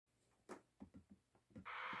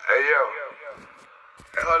Hey, yo.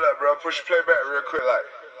 Hey, hold up, bro. Push your playback real quick, like.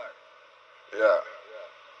 Yeah.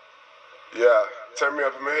 Yeah. Turn me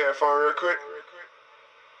up in my headphone real quick.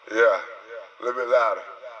 Yeah. A little bit louder.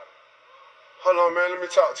 Hold on, man. Let me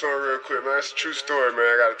talk to him real quick, man. It's a true story, man.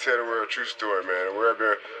 I gotta tell the world a true story, man. The world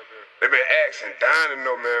they been asking, dying to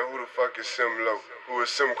know, man, who the fuck is Sim Low? Who is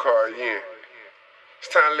Sim Car Yin? It's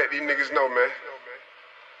time to let these niggas know, man.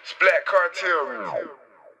 It's Black Cartel.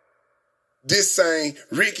 This ain't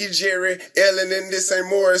Ricky, Jerry, Ellen, and this ain't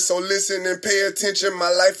Morris. So listen and pay attention. My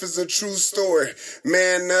life is a true story.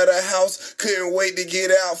 Man of the house, couldn't wait to get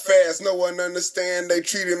out fast. No one understand. They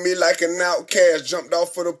treated me like an outcast. Jumped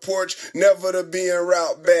off of the porch, never to be en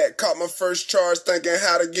route back. Caught my first charge, thinking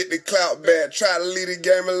how to get the clout back. Tried to leave the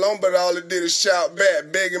game alone, but all it did is shout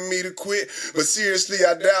back, begging me to quit. But seriously,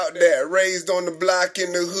 I doubt that. Raised on the block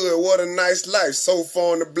in the hood, what a nice life. So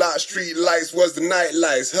far on the block, street lights was the night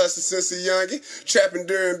lights. Hustling since a youngin', trapping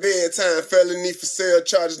during bedtime, felony for sale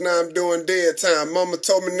charges, now I'm doing dead time. Mama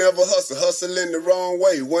told me never hustling the wrong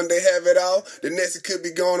way. One day have it all, the next it could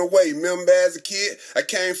be gone away. Remember as a kid, I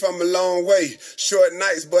came from a long way. Short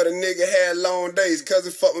nights, but a nigga had long days.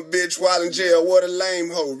 Cousin fucked my bitch while in jail, what a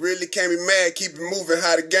lame hoe. Really can't be mad, keep it moving,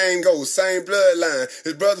 how the game goes. Same bloodline,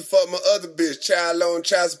 his brother fucked my other bitch. Child loan,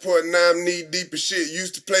 child support, now I'm knee deep in shit.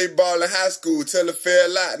 Used to play ball in high school till it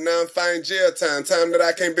fell out. Now I'm fighting jail time that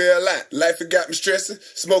I can't bail out. Life it got me stressing,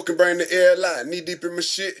 smoking bring the air a lot. Knee deep in my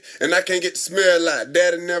shit, and I can't get the smell a lot.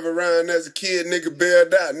 Daddy never around as a kid, nigga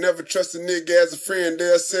bailed out. Never trust a nigga as a friend,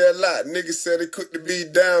 they'll say a lot. Niggas said they quick to be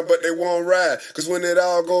down, but they won't ride. Cause when it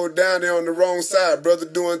all go down, they on the wrong side. Brother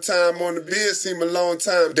doing time on the bid seem a long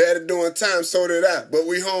time. Daddy doing time, so did I. But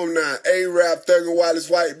we home now. A-Rap thuggin' while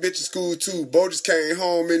his white bitch in school too. Bo just came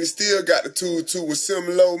home and he still got the tool too. With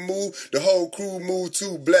Sim Low move, the whole crew move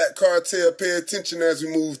too. Black Cartel, pay attention as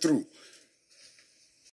we move through.